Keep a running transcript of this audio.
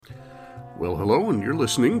Well, hello, and you're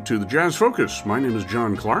listening to the Jazz Focus. My name is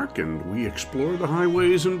John Clark, and we explore the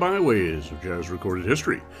highways and byways of jazz recorded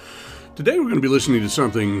history. Today we're going to be listening to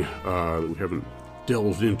something that we haven't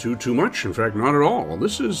delved into too much. In fact, not at all.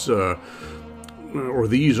 These are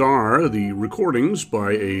the recordings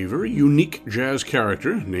by a very unique jazz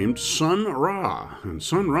character named Sun Ra. And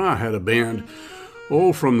Sun Ra had a band,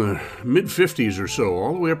 from the mid-50s or so,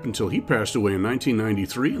 all the way up until he passed away in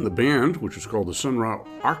 1993. And the band, which was called the Sun Ra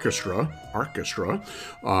Orchestra,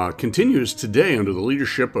 continues today under the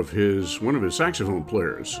leadership of one of his saxophone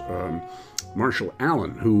players, Marshall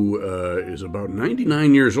Allen, who is about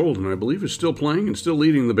 99 years old, and I believe is still playing and still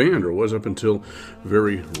leading the band, or was up until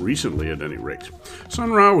very recently at any rate.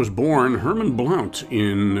 Sun Ra was born Herman Blount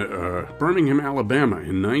in Birmingham, Alabama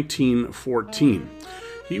in 1914.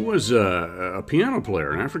 He was a piano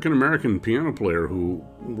player, an African-American piano player who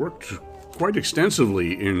worked quite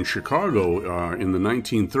extensively in Chicago in the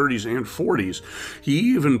 1930s and 40s. He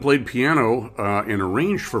even played piano and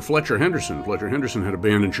arranged for Fletcher Henderson. Fletcher Henderson had a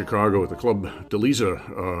band in Chicago at the Club Delisa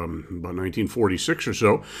about 1946 or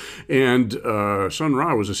so, and Sun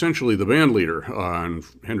Ra was essentially the band leader, and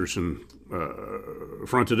Henderson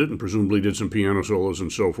fronted it and presumably did some piano solos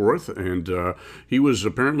and so forth, and he was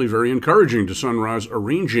apparently very encouraging to Sun Ra's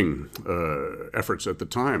arranging efforts at the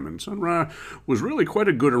time. And Sun Ra was really quite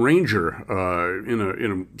a good arranger in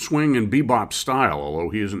a swing and bebop style,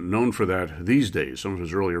 although he isn't known for that these days. Some of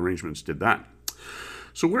his early arrangements did that.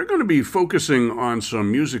 So we're going to be focusing on some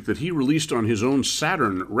music that he released on his own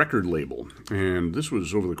Saturn record label, and this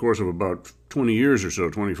was over the course of about 20 years or so,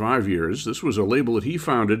 25 years. This was a label that he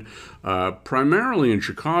founded primarily in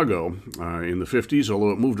Chicago in the 50s,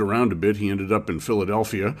 although it moved around a bit. He ended up in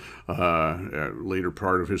Philadelphia later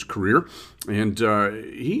part of his career, and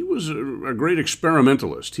he was a great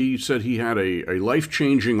experimentalist. He said he had a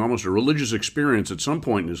life-changing, almost a religious experience at some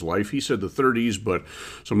point in his life. He said the 30s, but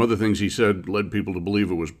some other things he said led people to believe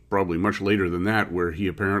it was probably much later than that, where he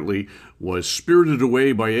apparently was spirited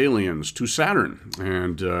away by aliens to Saturn.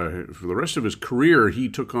 And for the rest of his career, he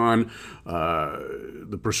took on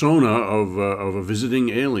the persona of a visiting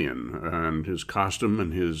alien, and his costume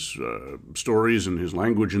and his stories and his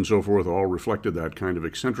language and so forth all reflected that kind of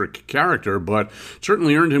eccentric character, but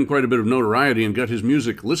certainly earned him quite a bit of notoriety and got his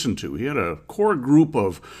music listened to. He had a core group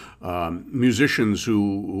of musicians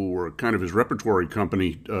who were kind of his repertory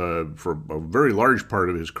company for a very large part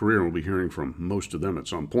of his career, and we'll be hearing from most of them at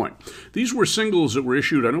some point. These were singles that were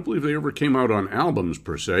issued. I don't believe they ever came out on albums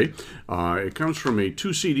per se. It comes from a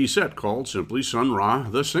 2-CD set called simply Sun Ra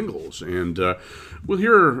The Singles, and we'll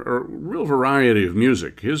hear a real variety of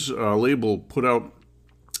music. His label put out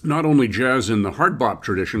not only jazz in the hard bop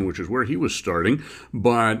tradition, which is where he was starting,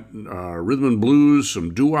 but rhythm and blues,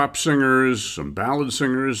 some doo-wop singers, some ballad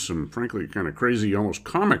singers, some frankly kind of crazy, almost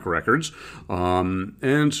comic records,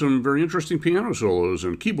 and some very interesting piano solos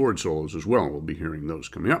and keyboard solos as well. We'll be hearing those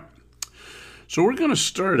coming up. So we're going to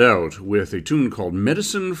start out with a tune called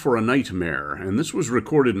Medicine for a Nightmare, and this was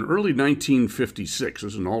recorded in early 1956.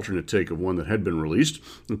 This is an alternate take of one that had been released.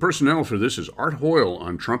 The personnel for this is Art Hoyle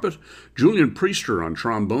on trumpet, Julian Priester on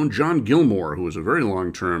trombone, John Gilmore, who was a very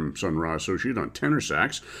long-term Sun Ra associate, on tenor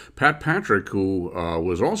sax, Pat Patrick, who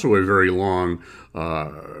was also a very long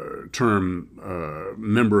term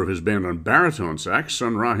member of his band on baritone sax,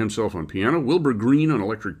 Sun Ra himself on piano, Wilbur Green on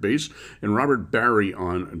electric bass, and Robert Barry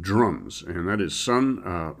on drums. And that is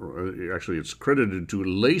actually it's credited to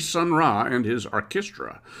Le Sun Ra and his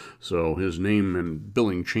orchestra. So his name and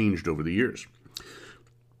billing changed over the years.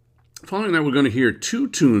 Following that, we're going to hear two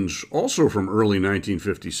tunes also from early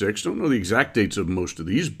 1956. Don't know the exact dates of most of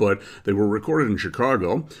these, but they were recorded in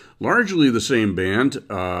Chicago. Largely the same band.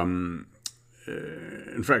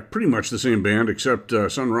 In fact, pretty much the same band, except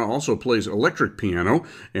Sun Ra also plays electric piano,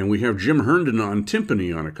 and we have Jim Herndon on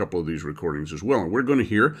timpani on a couple of these recordings as well. And we're going to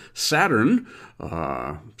hear Saturn,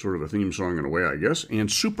 sort of a theme song in a way, I guess,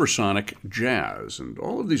 and Supersonic Jazz. And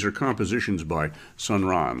all of these are compositions by Sun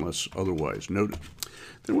Ra, unless otherwise noted.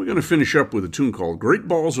 Then we're going to finish up with a tune called Great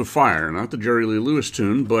Balls of Fire, not the Jerry Lee Lewis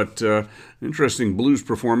tune, but an interesting blues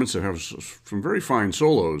performance that has some very fine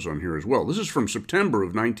solos on here as well. This is from September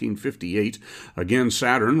of 1958. Again,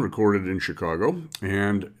 Saturn, recorded in Chicago,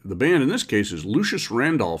 and the band in this case is Lucius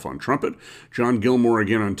Randolph on trumpet, John Gilmore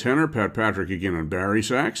again on tenor, Pat Patrick again on bari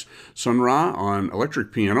sax, Sun Ra on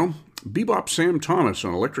electric piano, Bebop Sam Thomas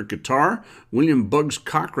on electric guitar, William Bugs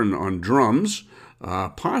Cochran on drums,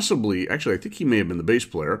 possibly, actually I think he may have been the bass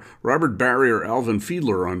player, Robert Barry or Alvin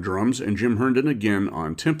Fiedler on drums, and Jim Herndon again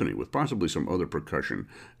on timpani, with possibly some other percussion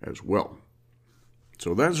as well.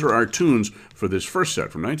 So those are our tunes for this first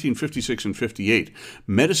set from 1956 and 58.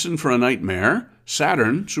 Medicine for a Nightmare,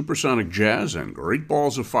 Saturn, Supersonic Jazz, and Great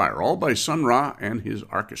Balls of Fire, all by Sun Ra and his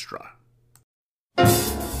orchestra.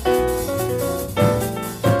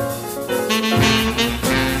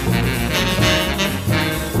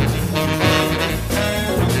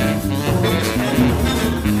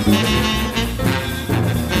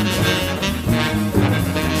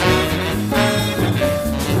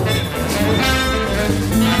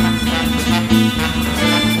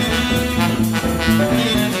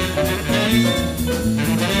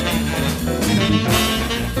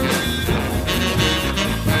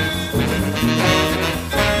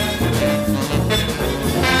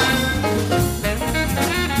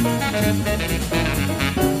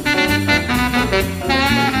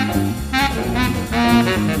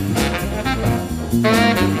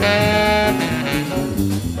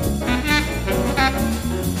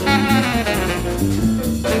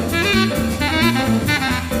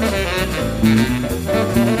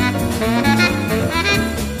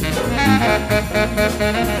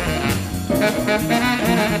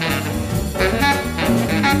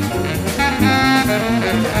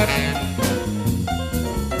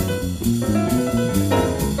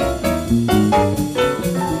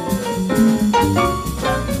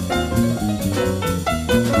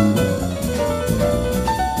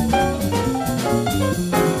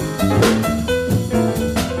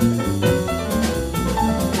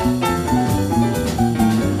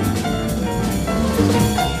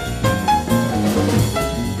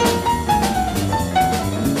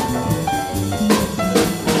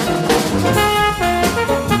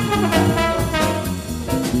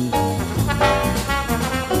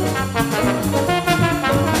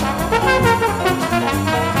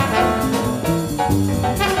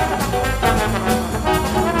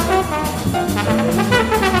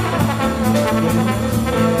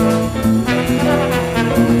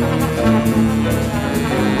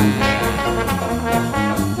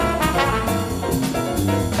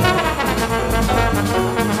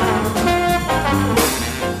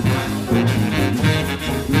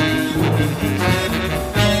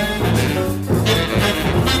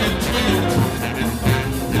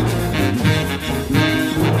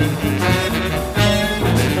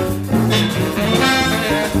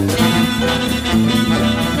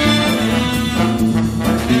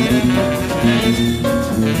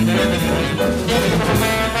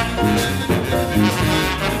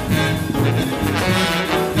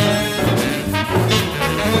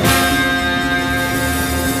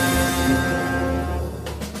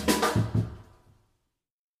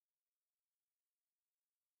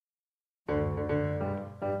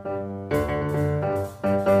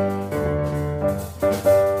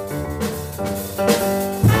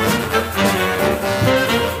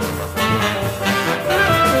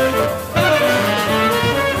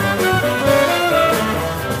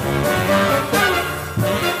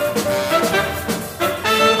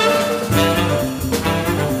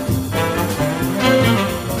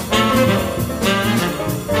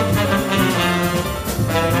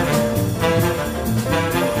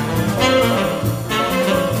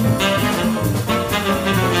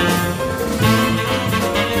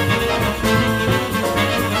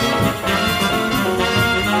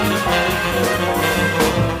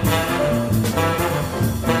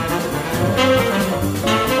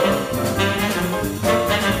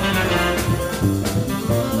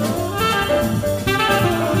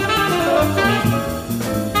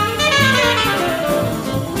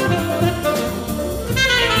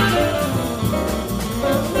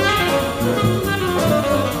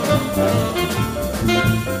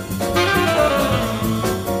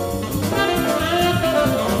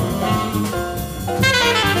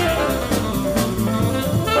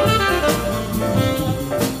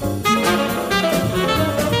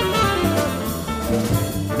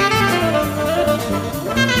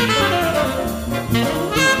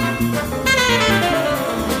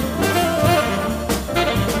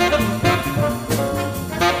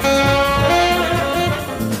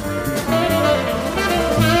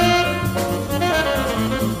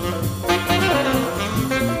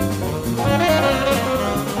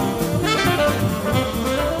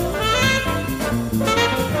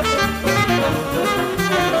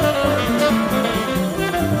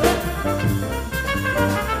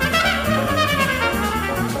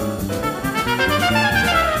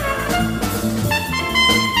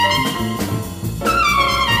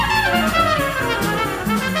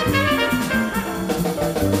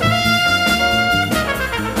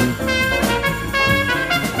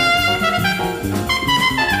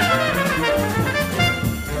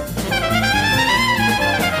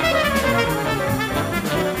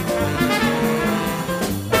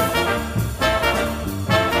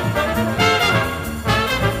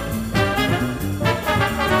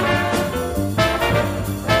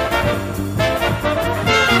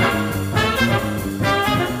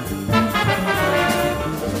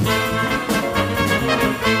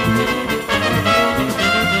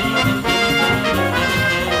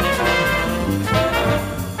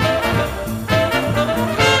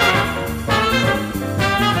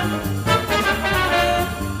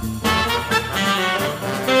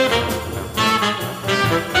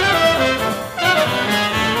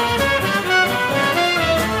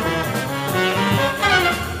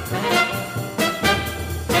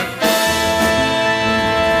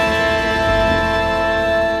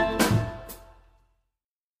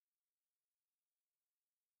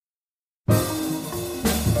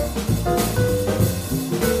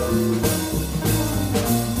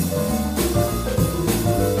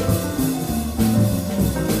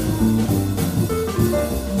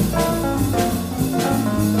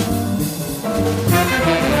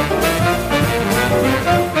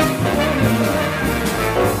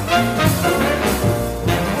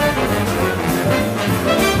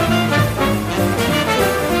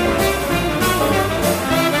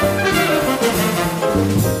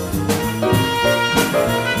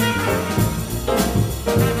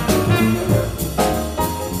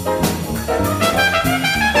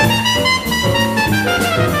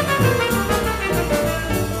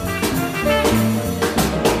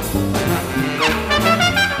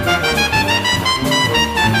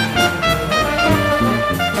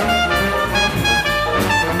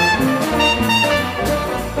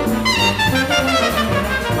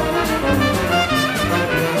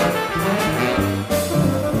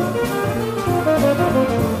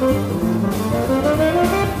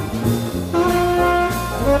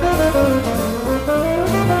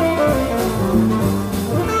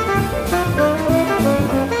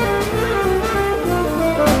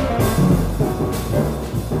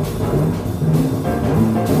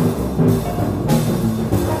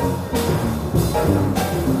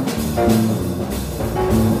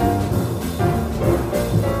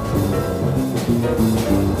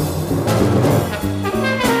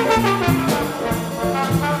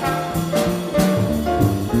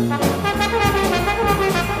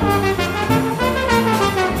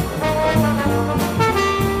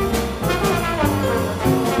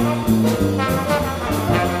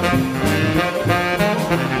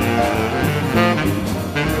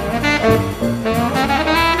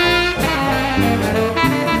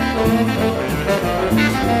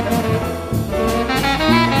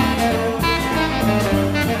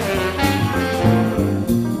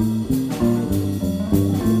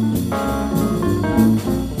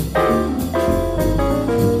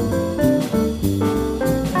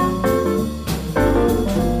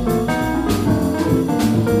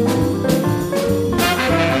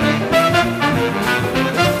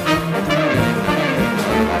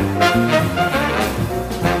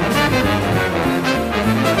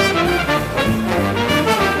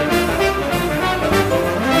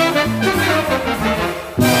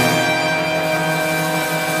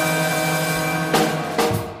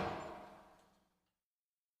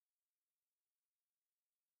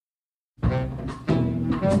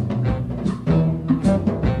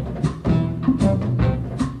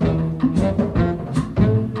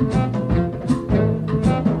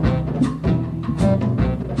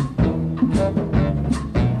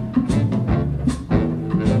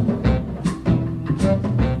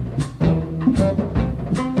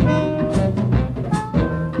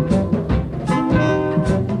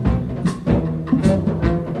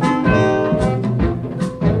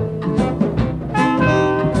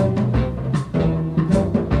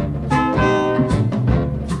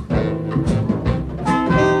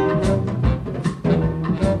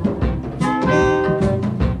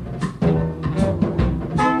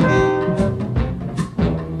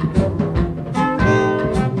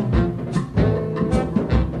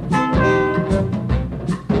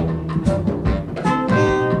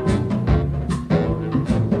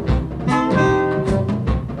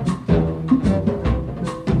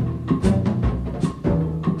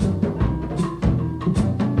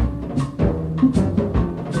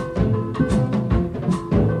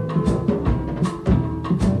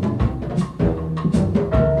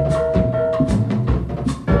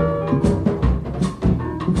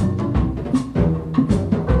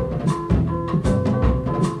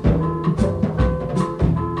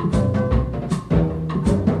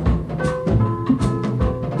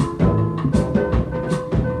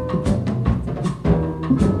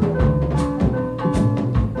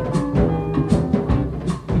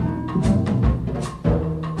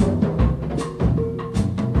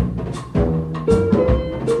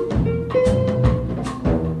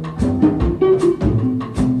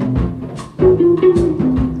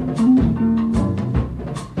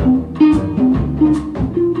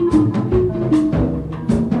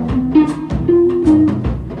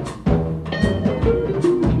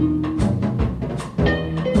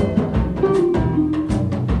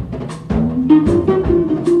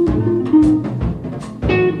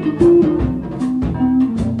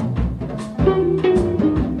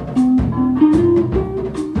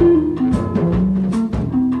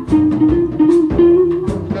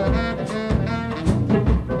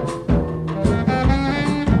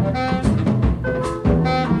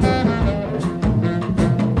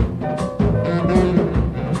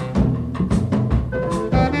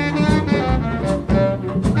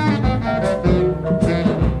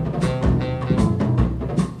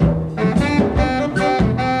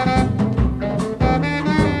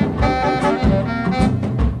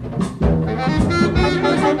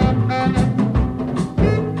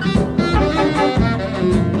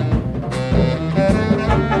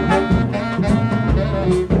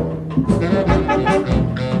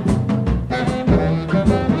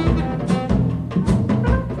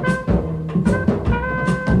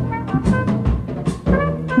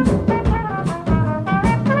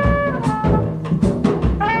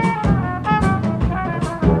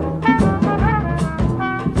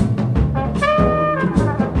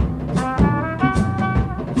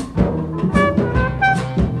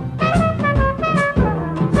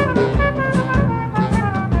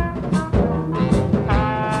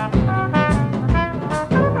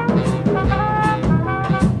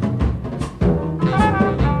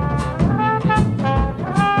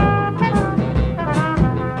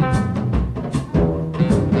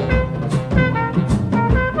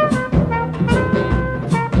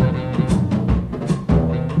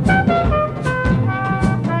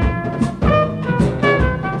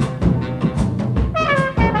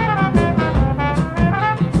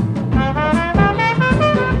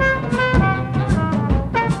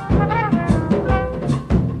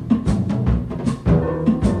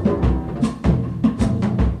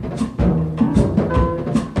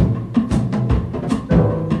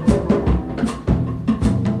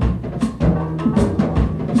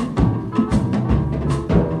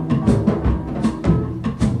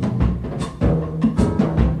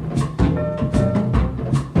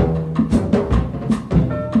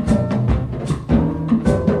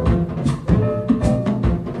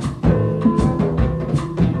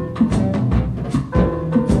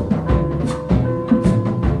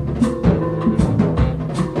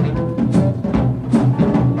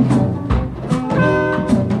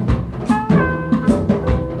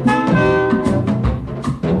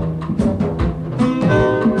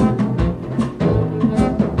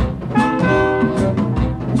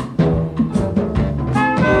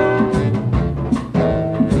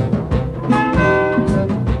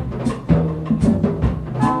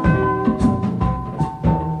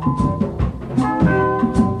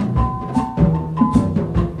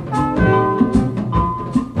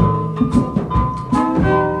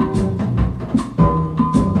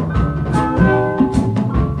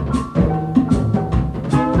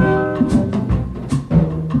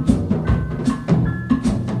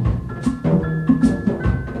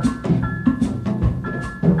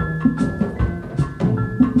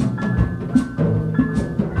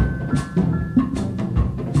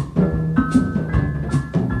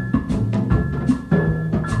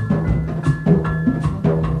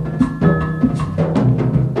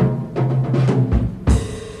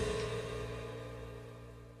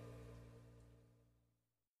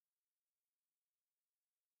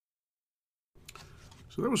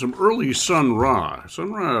 So that was some early Sun Ra.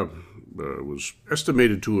 Sun Ra was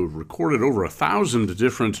estimated to have recorded over 1,000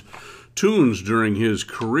 different tunes during his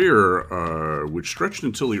career, which stretched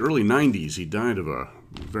until the early 90s. He died of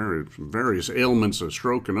various ailments, a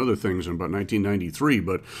stroke, and other things in about 1993,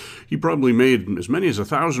 but he probably made as many as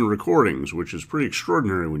 1,000 recordings, which is pretty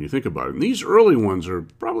extraordinary when you think about it. And these early ones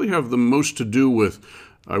probably have the most to do with,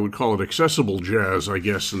 I would call it accessible jazz, I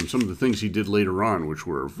guess, and some of the things he did later on, which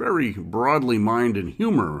were very broadly mined in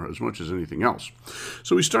humor as much as anything else.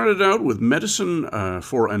 So we started out with Medicine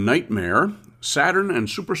for a Nightmare, Saturn, and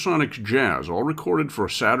Supersonic Jazz, all recorded for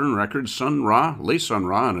Saturn Records, Sun Ra, Le Sun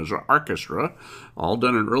Ra, and his orchestra, all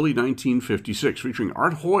done in early 1956, featuring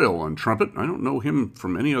Art Hoyle on trumpet. I don't know him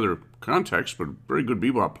from any other context, but very good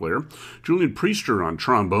bebop player. Julian Priester on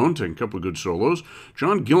trombone, taking a couple of good solos.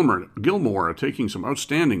 John Gilmore taking some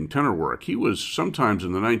outstanding tenor work. He was sometimes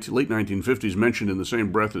in the late 1950s mentioned in the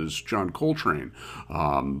same breath as John Coltrane,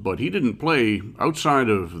 but he didn't play outside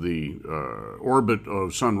of the orbit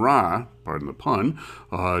of Sun Ra, pardon the pun,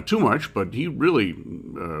 too much, but he really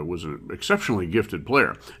was an exceptionally gifted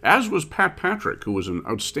player, as was Pat Patrick, who was an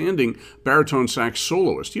outstanding baritone sax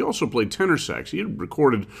soloist. He also played tenor sax. He had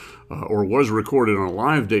recorded or was recorded on a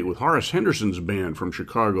live date with Horace Henderson's band from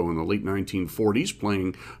Chicago in the late 1940s,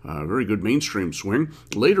 playing very good mainstream swing.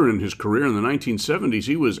 Later in his career, in the 1970s,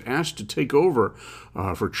 he was asked to take over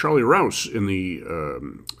for Charlie Rouse in the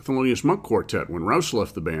Thelonious Monk Quartet. When Rouse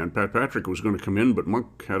left the band, Pat Patrick was going to come in, but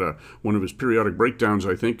Monk had one of his periodic breakdowns,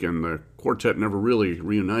 I think, and the quartet never really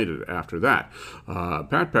reunited after that.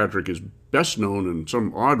 Pat Patrick is best known in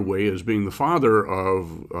some odd way as being the father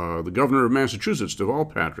of the governor of Massachusetts, Deval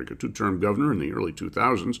Patrick, a two-term governor in the early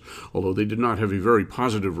 2000s, although they did not have a very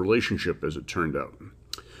positive relationship, as it turned out.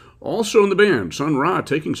 Also in the band, Sun Ra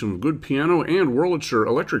taking some good piano and Wurlitzer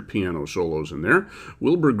electric piano solos in there.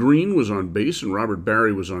 Wilbur Green was on bass and Robert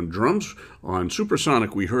Barry was on drums. On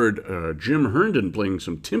Supersonic, we heard Jim Herndon playing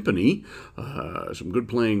some timpani, some good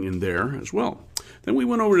playing in there as well. Then we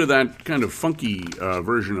went over to that kind of funky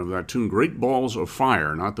version of that tune, Great Balls of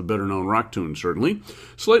Fire, not the better-known rock tune, certainly.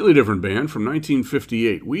 Slightly different band from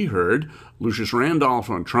 1958. We heard Lucius Randolph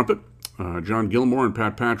on trumpet, John Gilmore and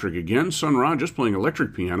Pat Patrick again, Sun Ra just playing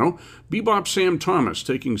electric piano, bebop Sam Thomas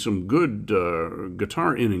taking some good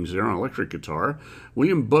guitar innings there on electric guitar,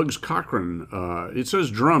 William Bugs Cochran, it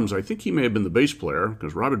says drums, I think he may have been the bass player,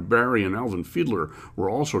 because Robert Barry and Alvin Fiedler were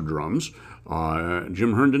also drums,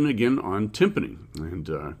 Jim Herndon again on timpani,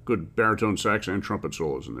 and good baritone sax and trumpet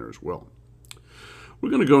solos in there as well. We're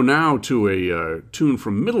going to go now to a tune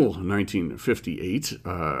from middle 1958.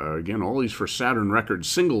 Again, all these for Saturn Records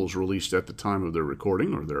singles released at the time of their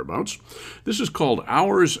recording, or thereabouts. This is called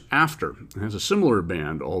Hours After. It has a similar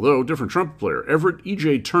band, although different trumpet player. Everett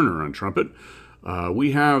E.J. Turner on trumpet.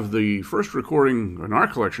 We have the first recording in our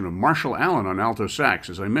collection of Marshall Allen on alto sax.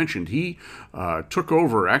 As I mentioned, he took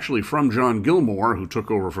over actually from John Gilmore, who took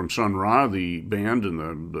over from Sun Ra, the band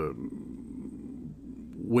and the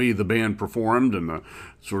way the band performed and the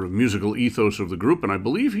sort of musical ethos of the group, and I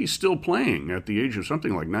believe he's still playing at the age of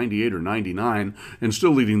something like 98 or 99 and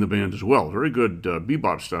still leading the band as well. Very good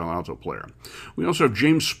bebop-style alto player. We also have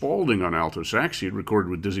James Spaulding on alto sax. He had recorded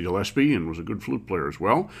with Dizzy Gillespie and was a good flute player as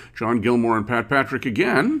well. John Gilmore and Pat Patrick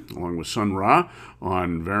again, along with Sun Ra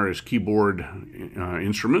on various keyboard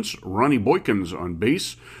instruments. Ronnie Boykins on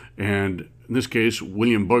bass, and in this case,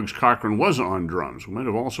 William Bugs Cochran was on drums. We might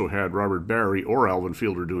have also had Robert Barry or Alvin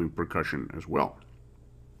Fiedler doing percussion as well.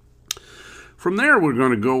 From there, we're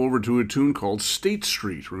going to go over to a tune called State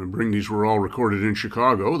Street. Remembering these were all recorded in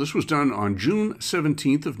Chicago. This was done on June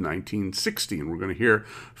 17th of 1960, and we're going to hear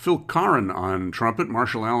Phil Caron on trumpet,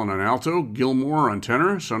 Marshall Allen on alto, Gilmore on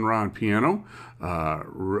tenor, Sun Ra on piano,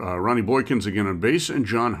 Ronnie Boykins again on bass, and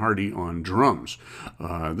John Hardy on drums.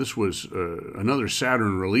 This was another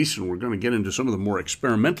Saturn release, and we're going to get into some of the more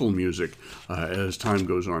experimental music as time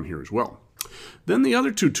goes on here as well. Then the other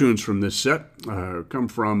two tunes from this set come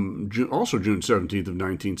from also June 17th of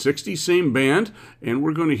 1960, same band, and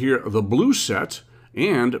we're going to hear The Blue Set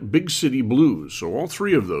and Big City Blues. So all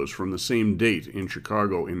three of those from the same date in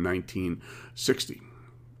Chicago in 1960.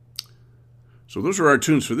 So those are our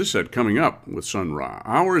tunes for this set coming up with Sun Ra.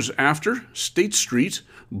 Hours After, State Street,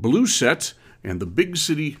 Blue Set, and the Big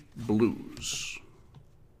City Blues.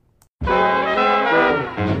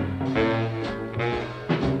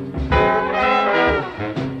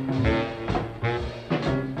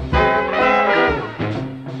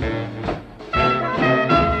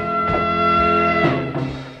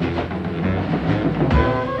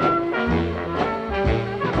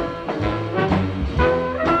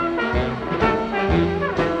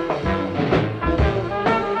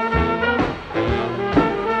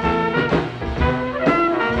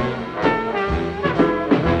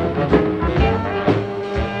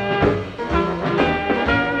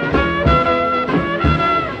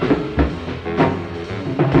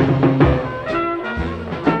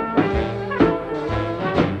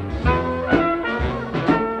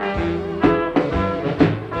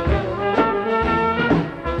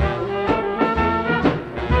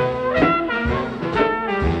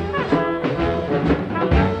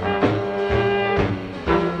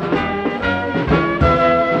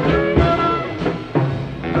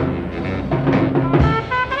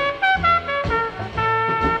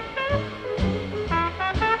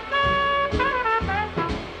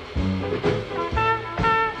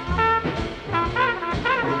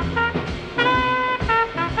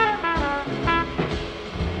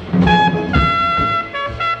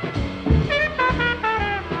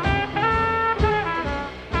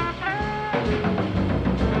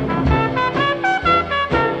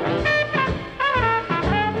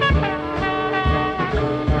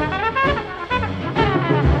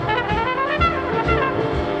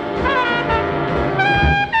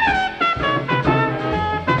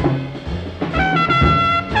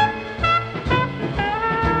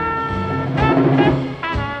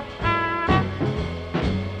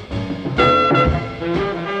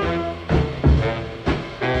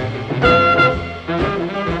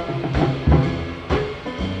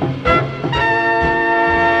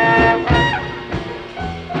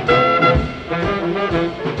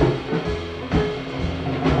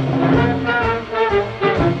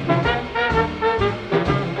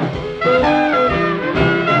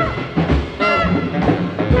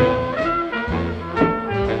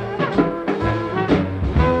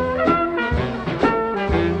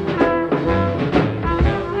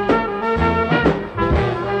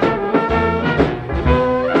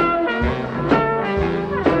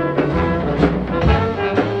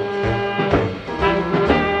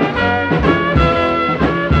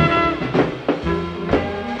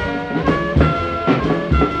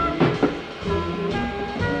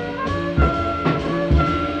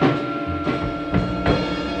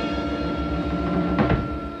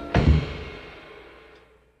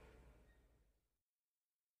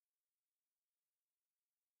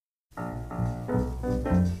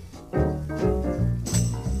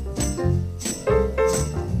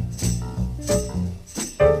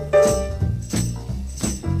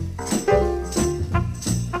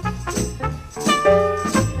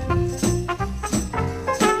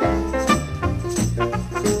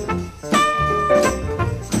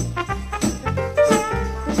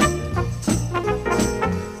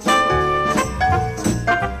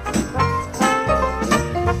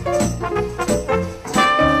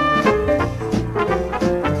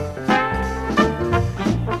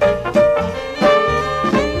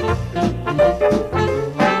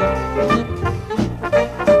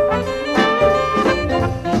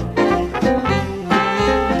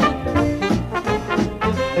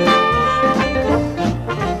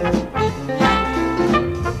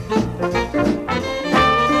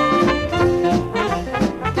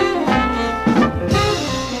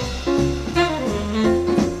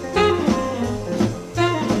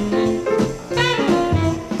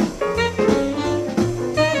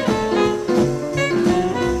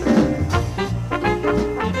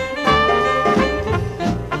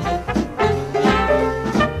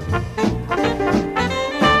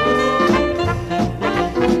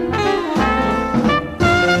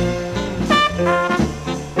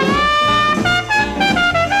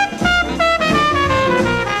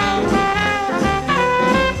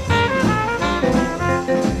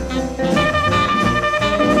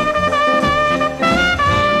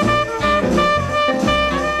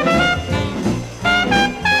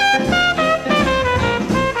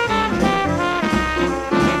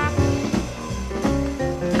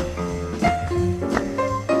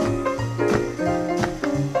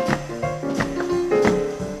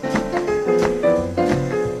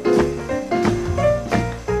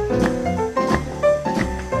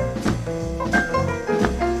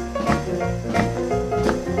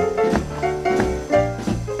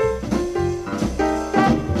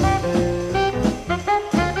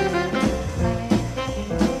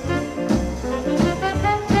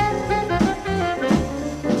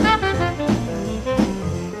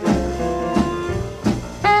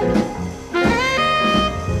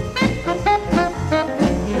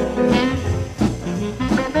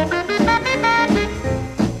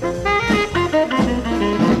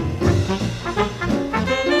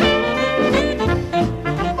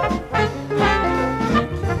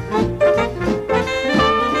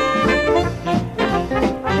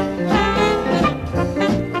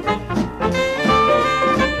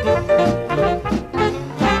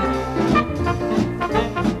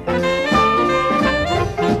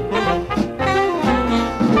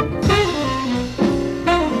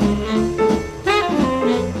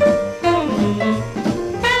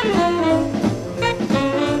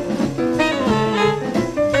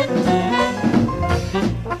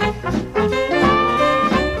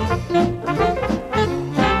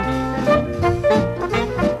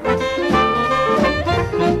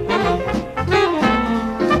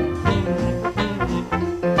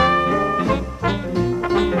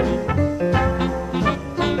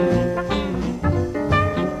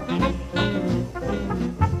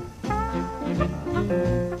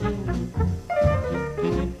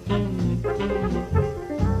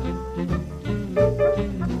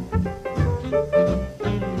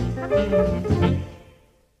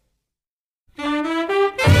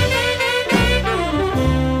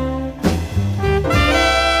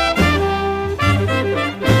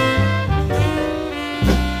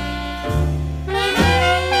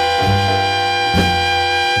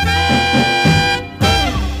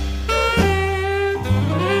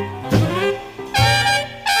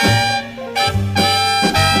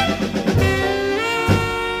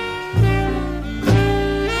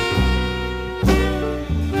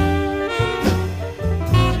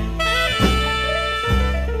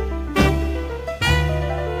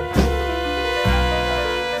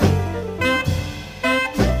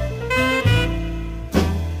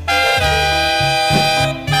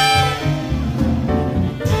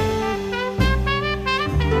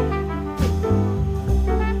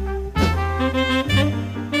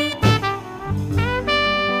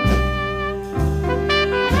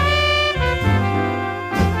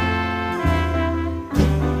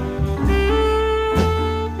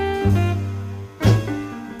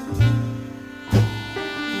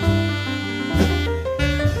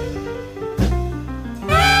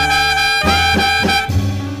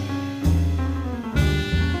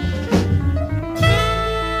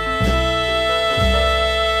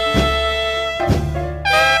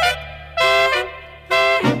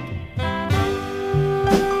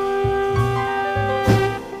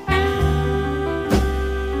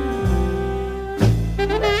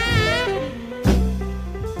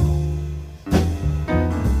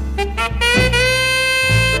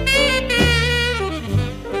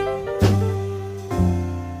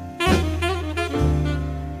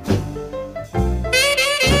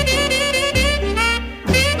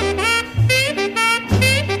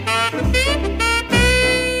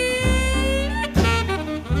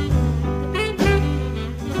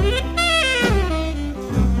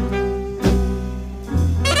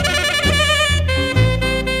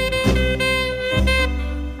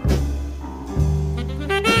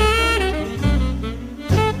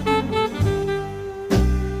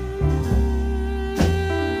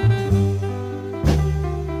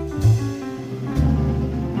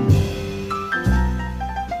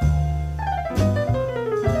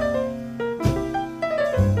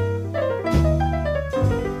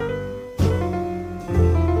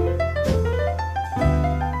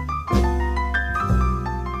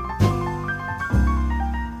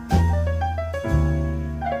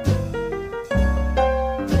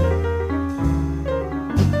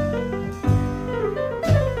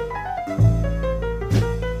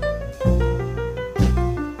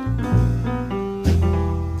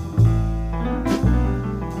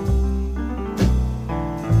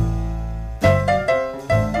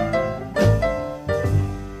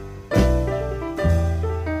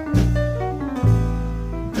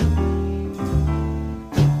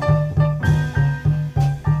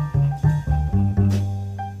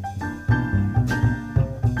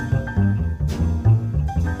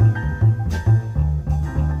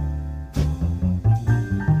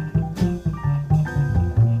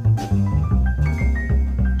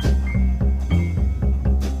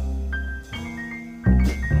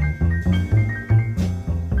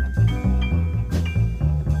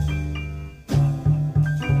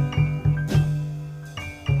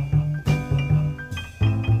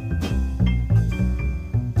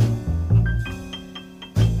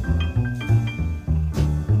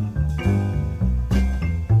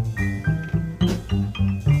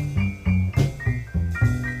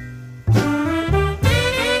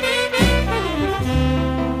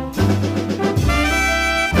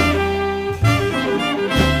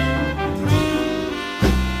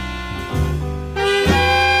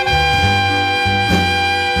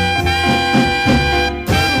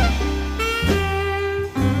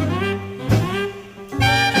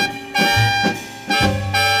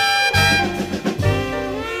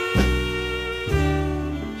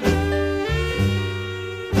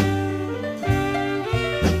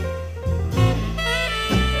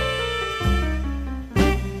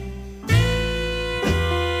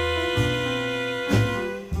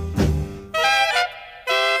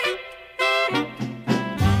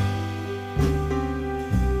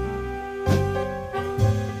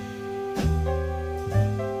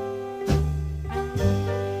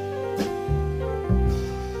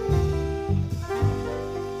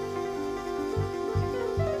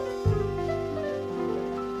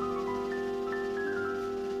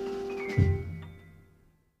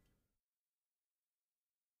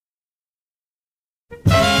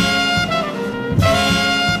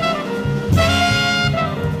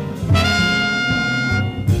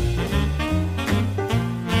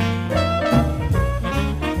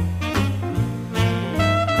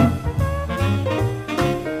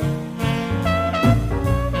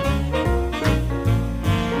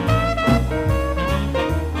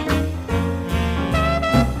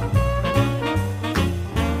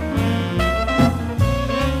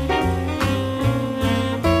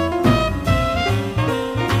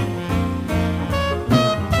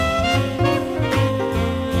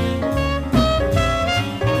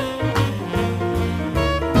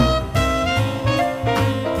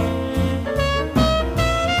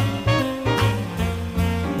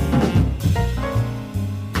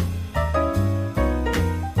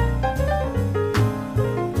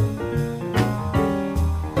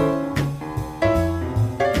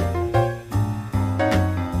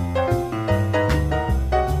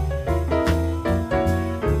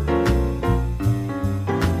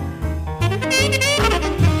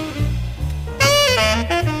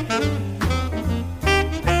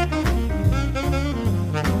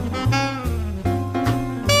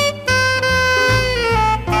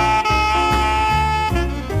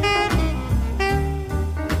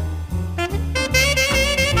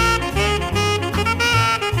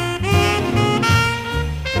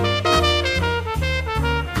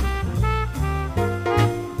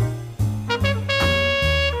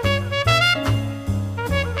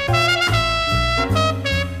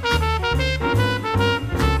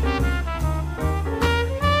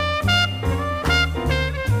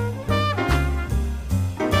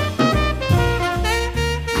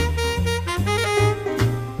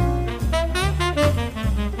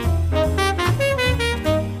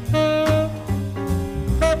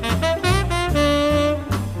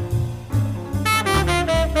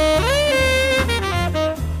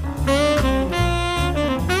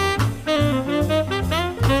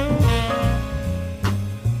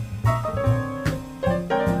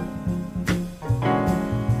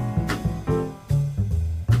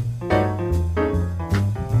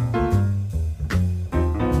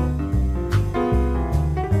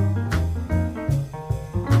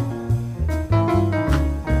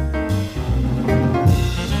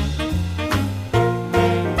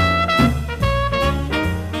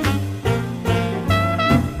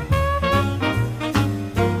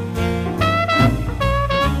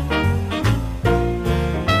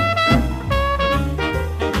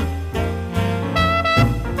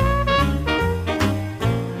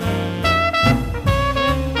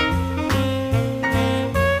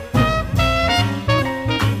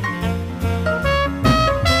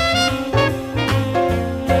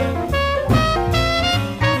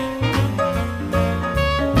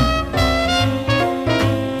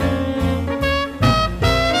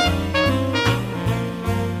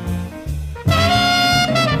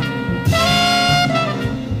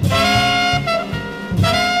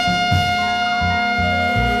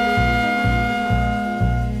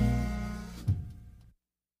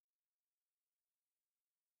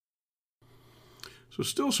 So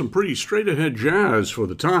still some pretty straight-ahead jazz for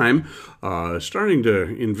the time, starting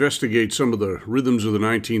to investigate some of the rhythms of the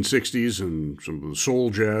 1960s and some of the soul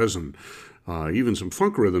jazz and even some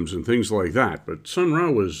funk rhythms and things like that. But Sun Ra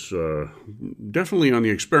was definitely on the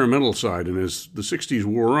experimental side, and as the 60s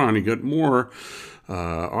wore on, he got more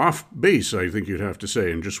off base, I think you'd have to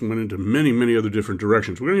say, and just went into many, many other different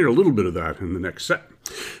directions. We're going to hear a little bit of that in the next set.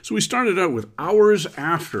 So we started out with Hours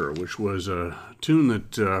After, which was a tune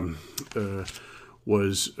that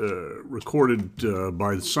was recorded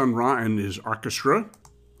by Sun Ra and his orchestra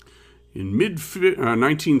in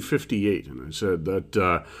mid-1958. And I said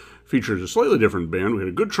that features a slightly different band. We had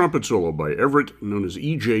a good trumpet solo by Everett, known as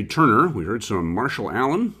E.J. Turner. We heard some Marshall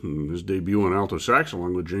Allen, his debut on alto sax,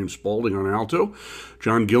 along with James Spaulding on alto.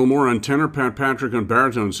 John Gilmore on tenor, Pat Patrick on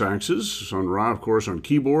baritone saxes, Sun Ra, of course, on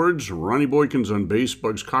keyboards, Ronnie Boykins on bass,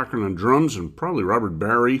 Bugs Cochran on drums, and probably Robert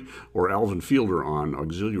Barry or Alvin Fielder on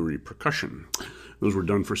auxiliary percussion. Those were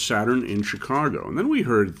done for Saturn in Chicago. And then we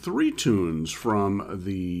heard 3 tunes from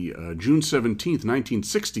the June 17th,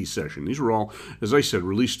 1960 session. These were all, as I said,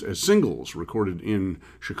 released as singles, recorded in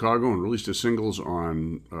Chicago and released as singles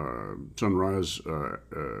on Sun Ra's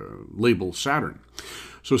label Saturn.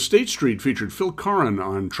 So State Street featured Phil Corrin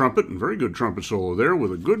on trumpet, and very good trumpet solo there,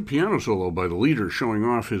 with a good piano solo by the leader, showing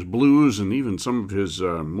off his blues and even some of his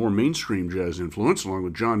more mainstream jazz influence, along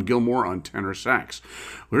with John Gilmore on tenor sax.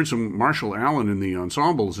 We heard some Marshall Allen in the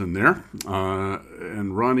ensembles in there,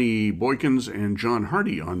 and Ronnie Boykins and John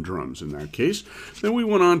Hardy on drums in that case. Then we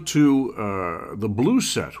went on to the blues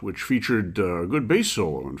set, which featured a good bass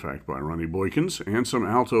solo, in fact, by Ronnie Boykins, and some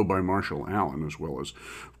alto by Marshall Allen, as well as,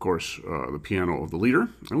 of course, the piano of the leader.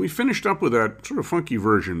 And we finished up with that sort of funky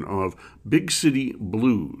version of Big City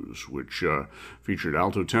Blues, which featured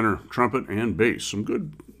alto, tenor, trumpet, and bass. Some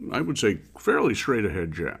good, I would say, fairly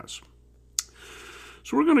straight-ahead jazz.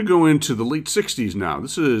 So we're going to go into the late 60s now.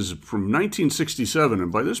 This is from 1967,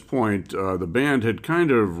 and by this point, the band had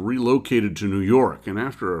kind of relocated to New York. And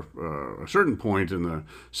after a certain point in the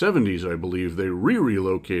 70s, I believe, they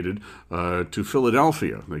relocated to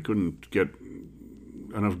Philadelphia. They couldn't get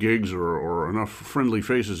enough gigs or enough friendly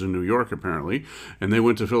faces in New York, apparently, and they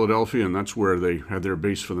went to Philadelphia, and that's where they had their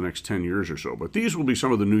base for the next 10 years or so. But these will be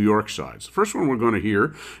some of the New York sides. The first one we're going to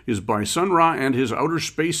hear is by Sun Ra and his Outer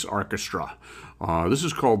Space Orchestra. This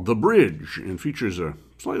is called The Bridge and features a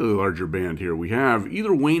slightly larger band here. We have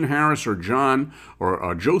either Wayne Harris or Jothan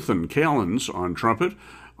Kalins on trumpet,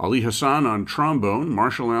 Ali Hassan on trombone,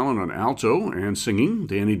 Marshall Allen on alto and singing,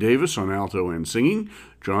 Danny Davis on alto and singing,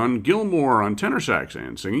 John Gilmore on tenor sax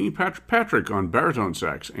and singing, Patrick on baritone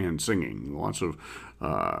sax and singing. Lots of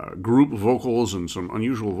group vocals and some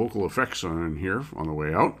unusual vocal effects on here on the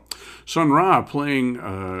way out. Sun Ra playing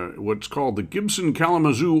what's called the Gibson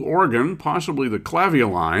Kalamazoo organ, possibly the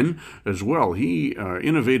clavioline as well. He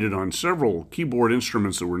innovated on several keyboard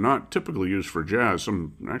instruments that were not typically used for jazz,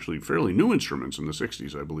 some actually fairly new instruments in the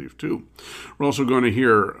 60s, I believe, too. We're also going to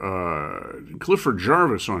hear Clifford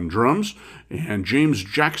Jarvis on drums and James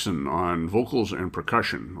Jackson on vocals and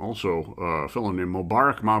percussion. Also a fellow named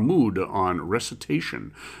Mubarak Mahmood on recitation.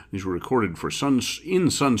 These were recorded for Sun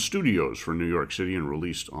Studios for New York City and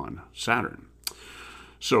released on Saturn.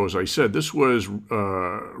 So, as I said, this was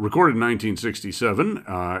recorded in 1967,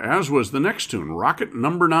 as was the next tune, Rocket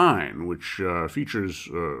Number 9, which features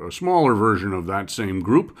a smaller version of that same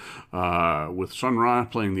group, with Sun Ra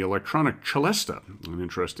playing the electronic celesta, an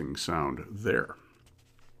interesting sound there.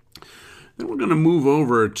 Then we're going to move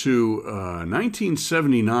over to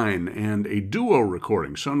 1979 and a duo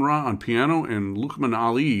recording, Sun Ra on piano and Luqman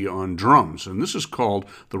Ali on drums. And this is called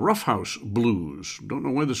the Rough House Blues. Don't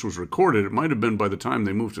know where this was recorded. It might have been by the time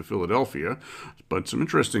they moved to Philadelphia, but some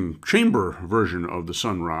interesting chamber version of the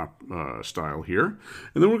Sun Ra style here.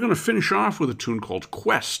 And then we're going to finish off with a tune called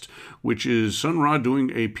Quest, which is Sun Ra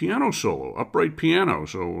doing a piano solo, upright piano,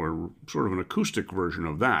 so sort of an acoustic version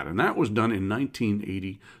of that. And that was done in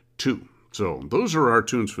 1982. So those are our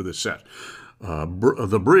tunes for this set.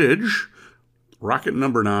 The Bridge, Rocket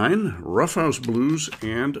Number 9, Rough House Blues,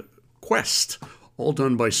 and Quest, all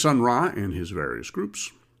done by Sun Ra and his various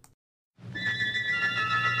groups.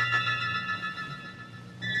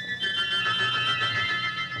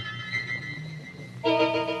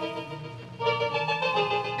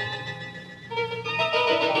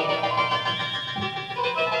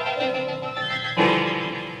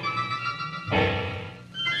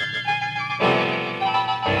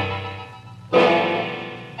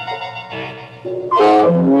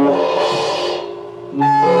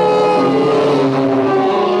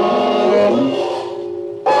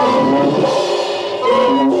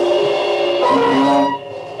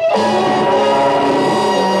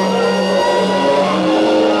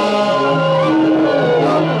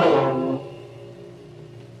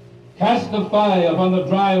 Cast the fire upon the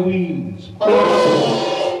dry weeds.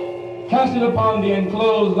 Cast it upon the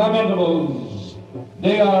enclosed lamentables.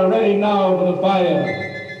 They are ready now for the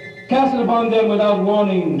fire. Cast it upon them without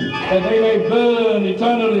warning, that they may burn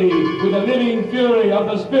eternally with the living fury of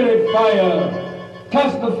the spirit fire.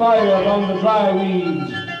 Cast the fire upon the dry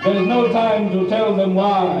weeds. There is no time to tell them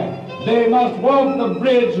why. They must walk the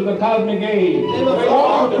bridge to the cosmic age. They must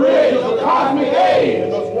walk the bridge to the cosmic age. They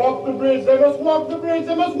must walk the bridge, they must walk the bridge,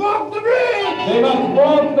 they must walk the bridge. They must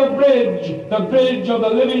walk the bridge of the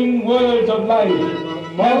living words of life.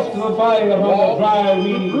 Cast the fire upon the dry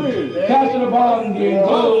weeds. Cast it upon the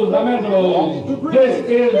enclosed lamentables. This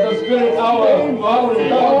is the spirit hour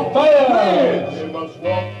of fire. They must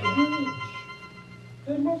walk the bridge.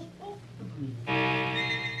 They must walk the bridge.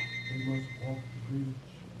 They must walk the bridge.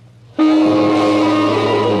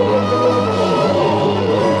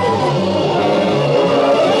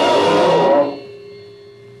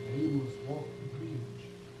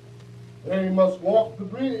 They must walk the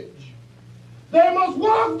bridge. They must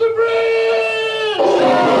walk the bridge!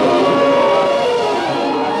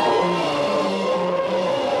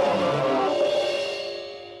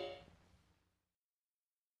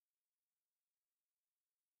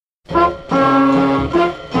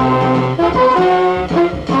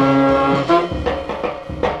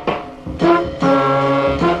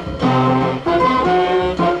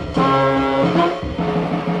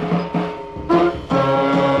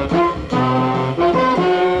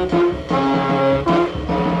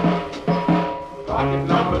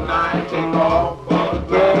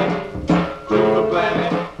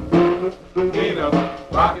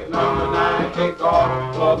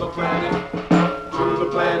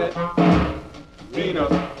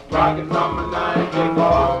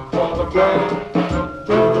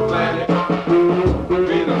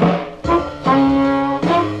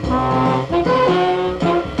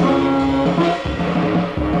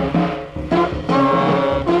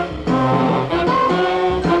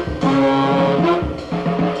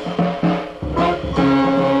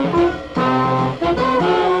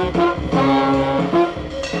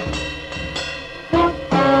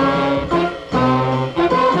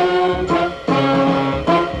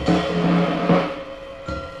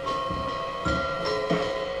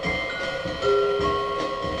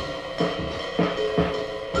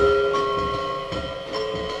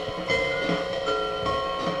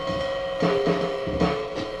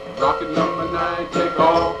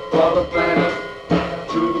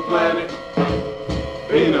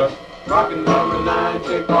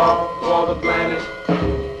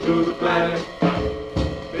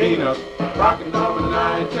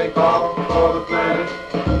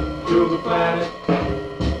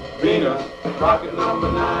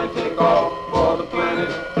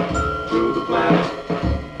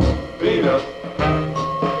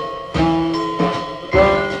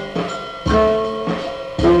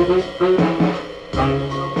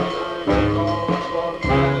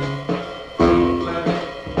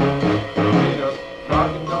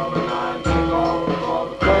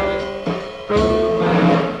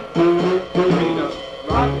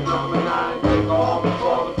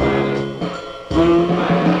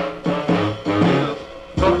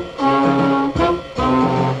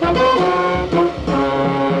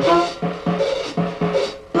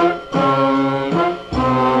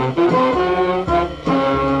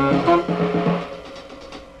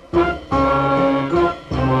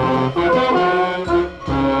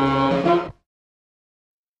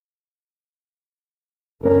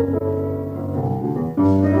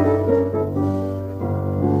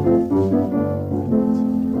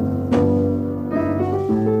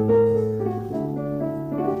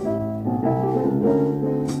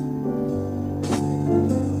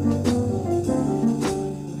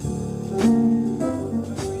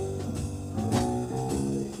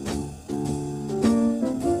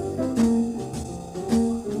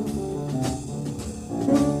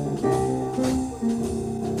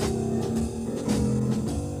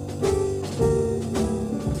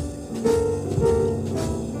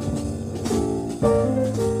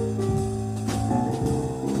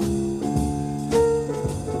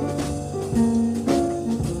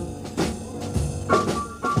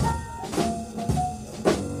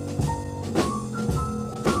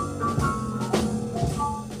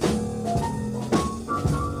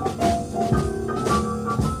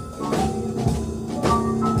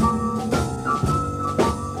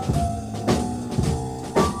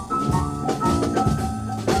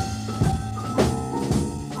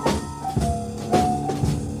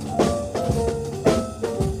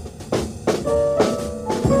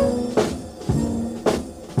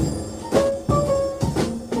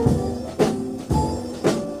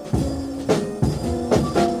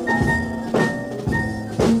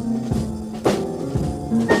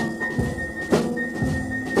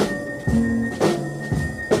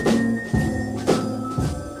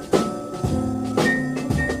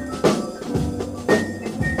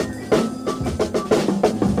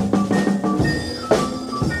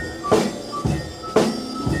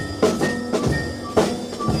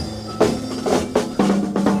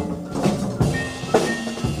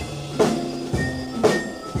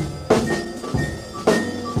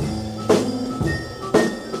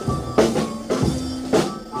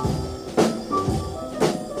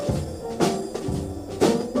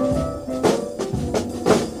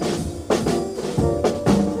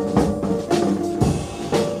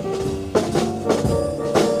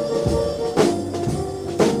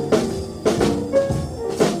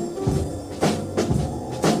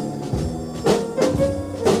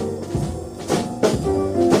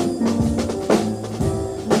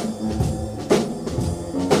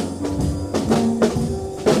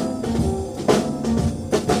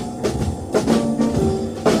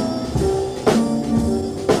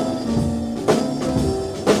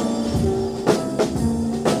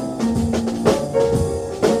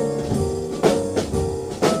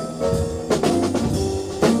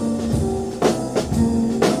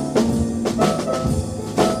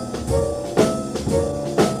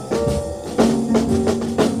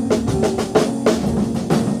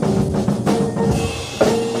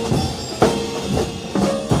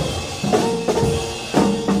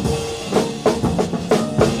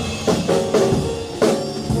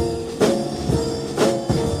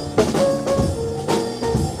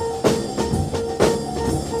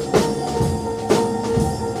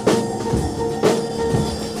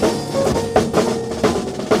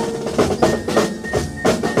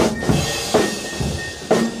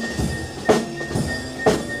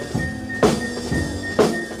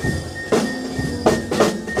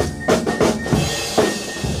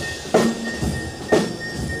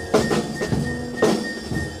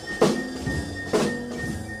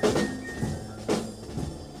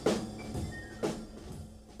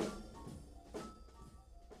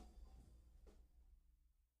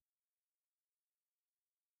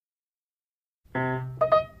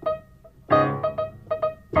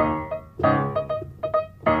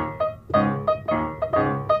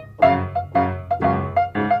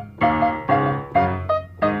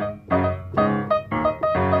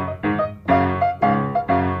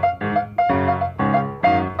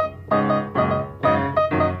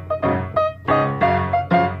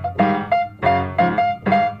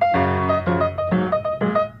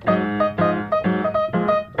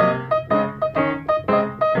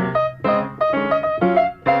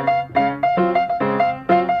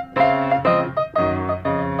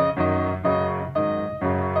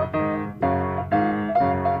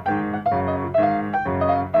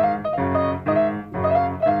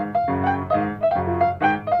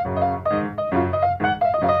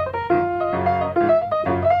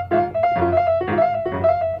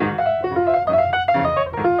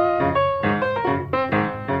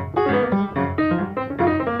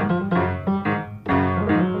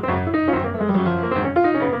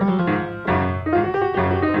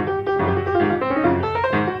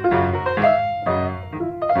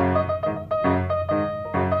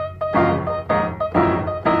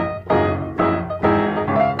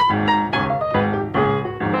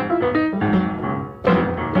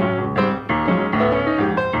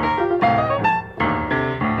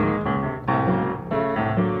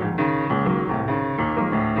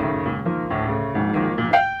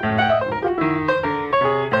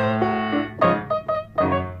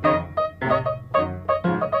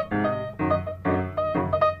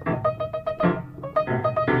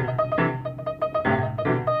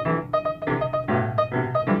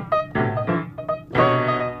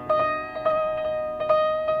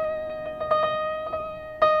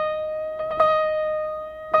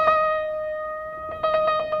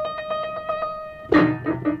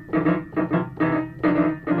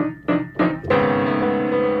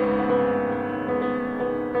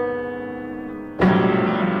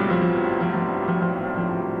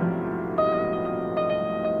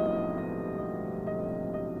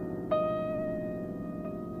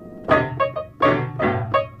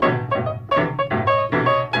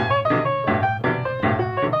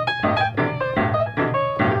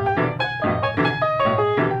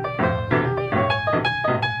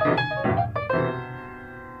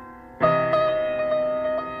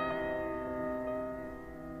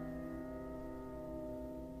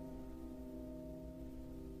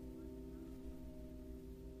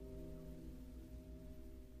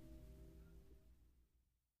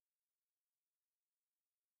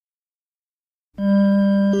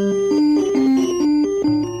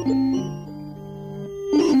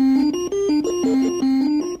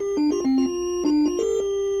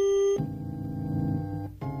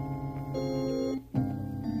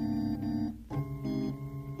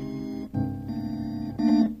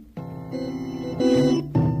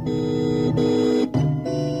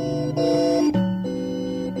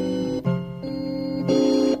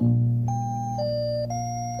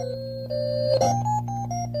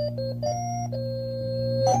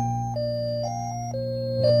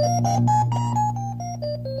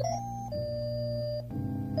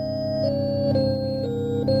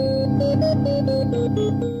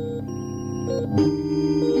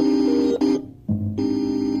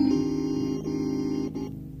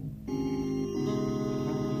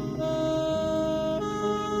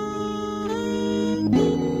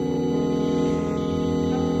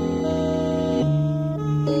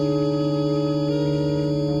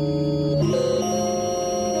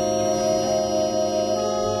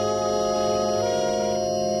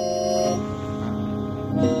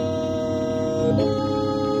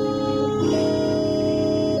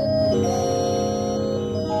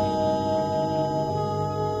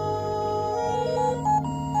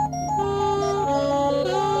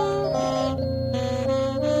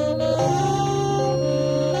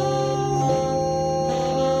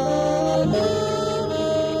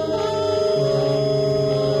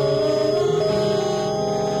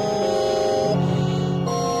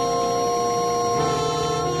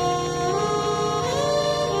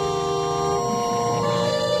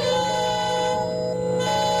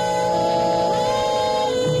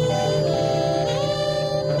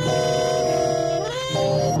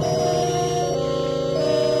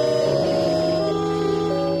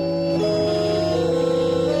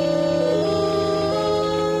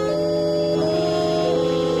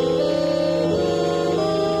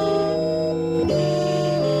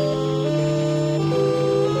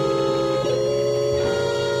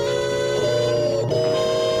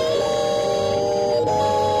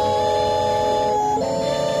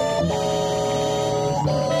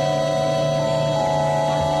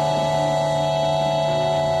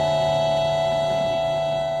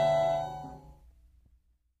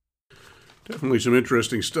 Definitely some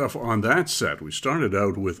interesting stuff on that set. We started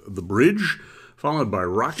out with The Bridge, followed by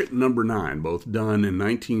Rocket Number 9, both done in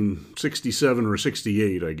 1967 or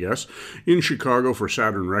 68, I guess, in Chicago for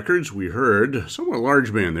Saturn Records. We heard a somewhat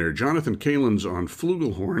large band there, Jonathan Kalins on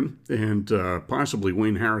flugelhorn, and possibly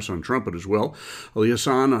Wayne Harris on trumpet as well, Ali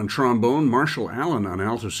Hassan on trombone, Marshall Allen on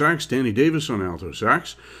alto sax, Danny Davis on alto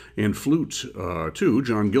sax, and flute, too,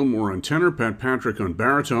 John Gilmore on tenor, Pat Patrick on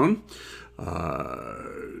baritone,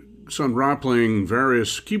 Sun Ra playing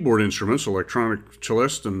various keyboard instruments, electronic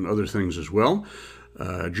cellist and other things as well.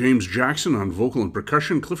 James Jackson on vocal and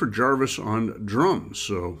percussion, Clifford Jarvis on drums.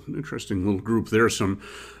 So, an interesting little group there. Some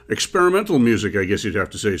experimental music, I guess you'd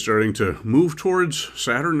have to say, starting to move towards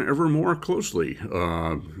Saturn ever more closely.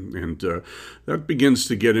 That begins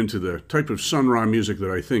to get into the type of Sun Ra music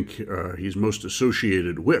that I think he's most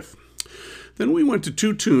associated with. Then we went to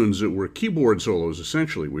two tunes that were keyboard solos,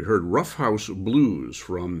 essentially. We heard Rough House Blues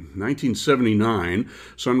from 1979,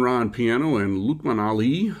 Sun Ra on piano and Lukman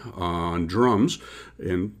Ali on drums,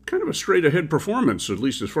 and kind of a straight-ahead performance, at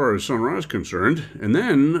least as far as Sun Ra is concerned. And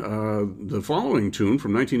then the following tune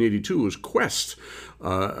from 1982 was Quest,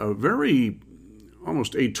 a very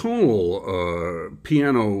almost atonal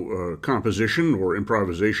piano composition, or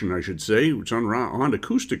improvisation, I should say. Sun Ra on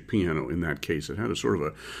acoustic piano in that case. It had a sort of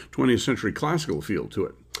a 20th century classical feel to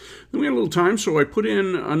it. Then we had a little time, so I put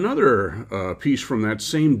in another piece from that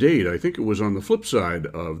same date. I think it was on the flip side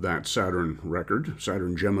of that Saturn record,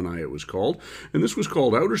 Saturn Gemini it was called, and this was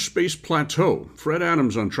called Outer Space Plateau. Fred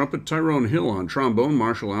Adams on trumpet, Tyrone Hill on trombone,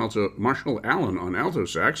 Marshall Allen on alto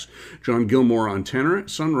sax, John Gilmore on tenor,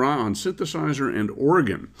 Sun Ra on synthesizer and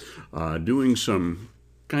organ, doing some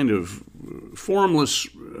kind of formless,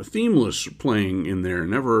 themeless playing in there,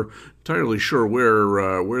 never entirely sure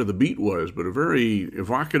where the beat was, but a very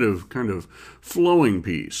evocative kind of flowing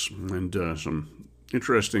piece, and some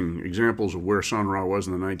interesting examples of where Sun Ra was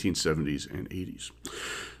in the 1970s and 80s.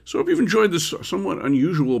 So I hope you've enjoyed this somewhat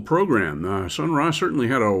unusual program. Sun Ra certainly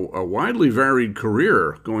had a widely varied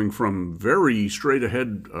career, going from very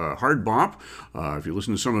straight-ahead hard bop. If you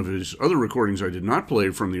listen to some of his other recordings I did not play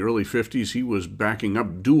from the early 50s, he was backing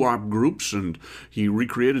up doo-wop groups, and he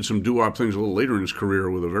recreated some doo-wop things a little later in his career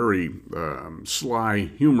with a very sly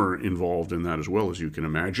humor involved in that as well, as you can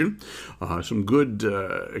imagine. Some good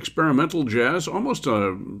experimental jazz, almost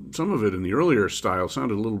some of it in the earlier style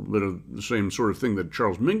sounded a little bit of the same sort of thing that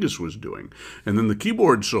Charles Mingus was doing. And then the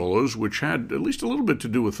keyboard solos, which had at least a little bit to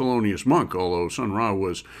do with Thelonious Monk, although Sun Ra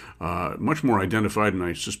was much more identified, and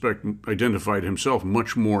I suspect identified himself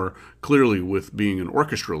much more clearly with being an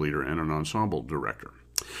orchestra leader and an ensemble director.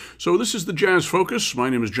 So this is the Jazz Focus. My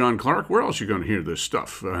name is John Clark. Where else are you going to hear this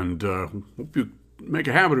stuff? And hope you make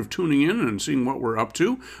a habit of tuning in and seeing what we're up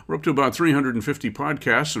to. We're up to about 350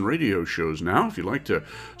 podcasts and radio shows now. If you'd like to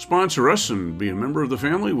sponsor us and be a member of the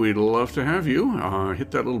family, we'd love to have you.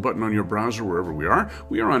 Hit that little button on your browser wherever we are.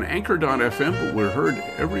 We are on Anchor.fm, but we're heard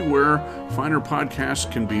everywhere finer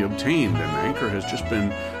podcasts can be obtained, and Anchor has just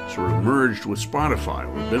been sort of merged with Spotify.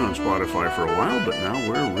 We've been on Spotify for a while, but now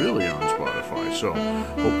we're really on Spotify. So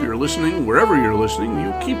hope you're listening. Wherever you're listening,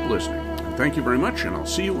 you keep listening. Thank you very much, and I'll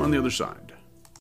see you on the other side.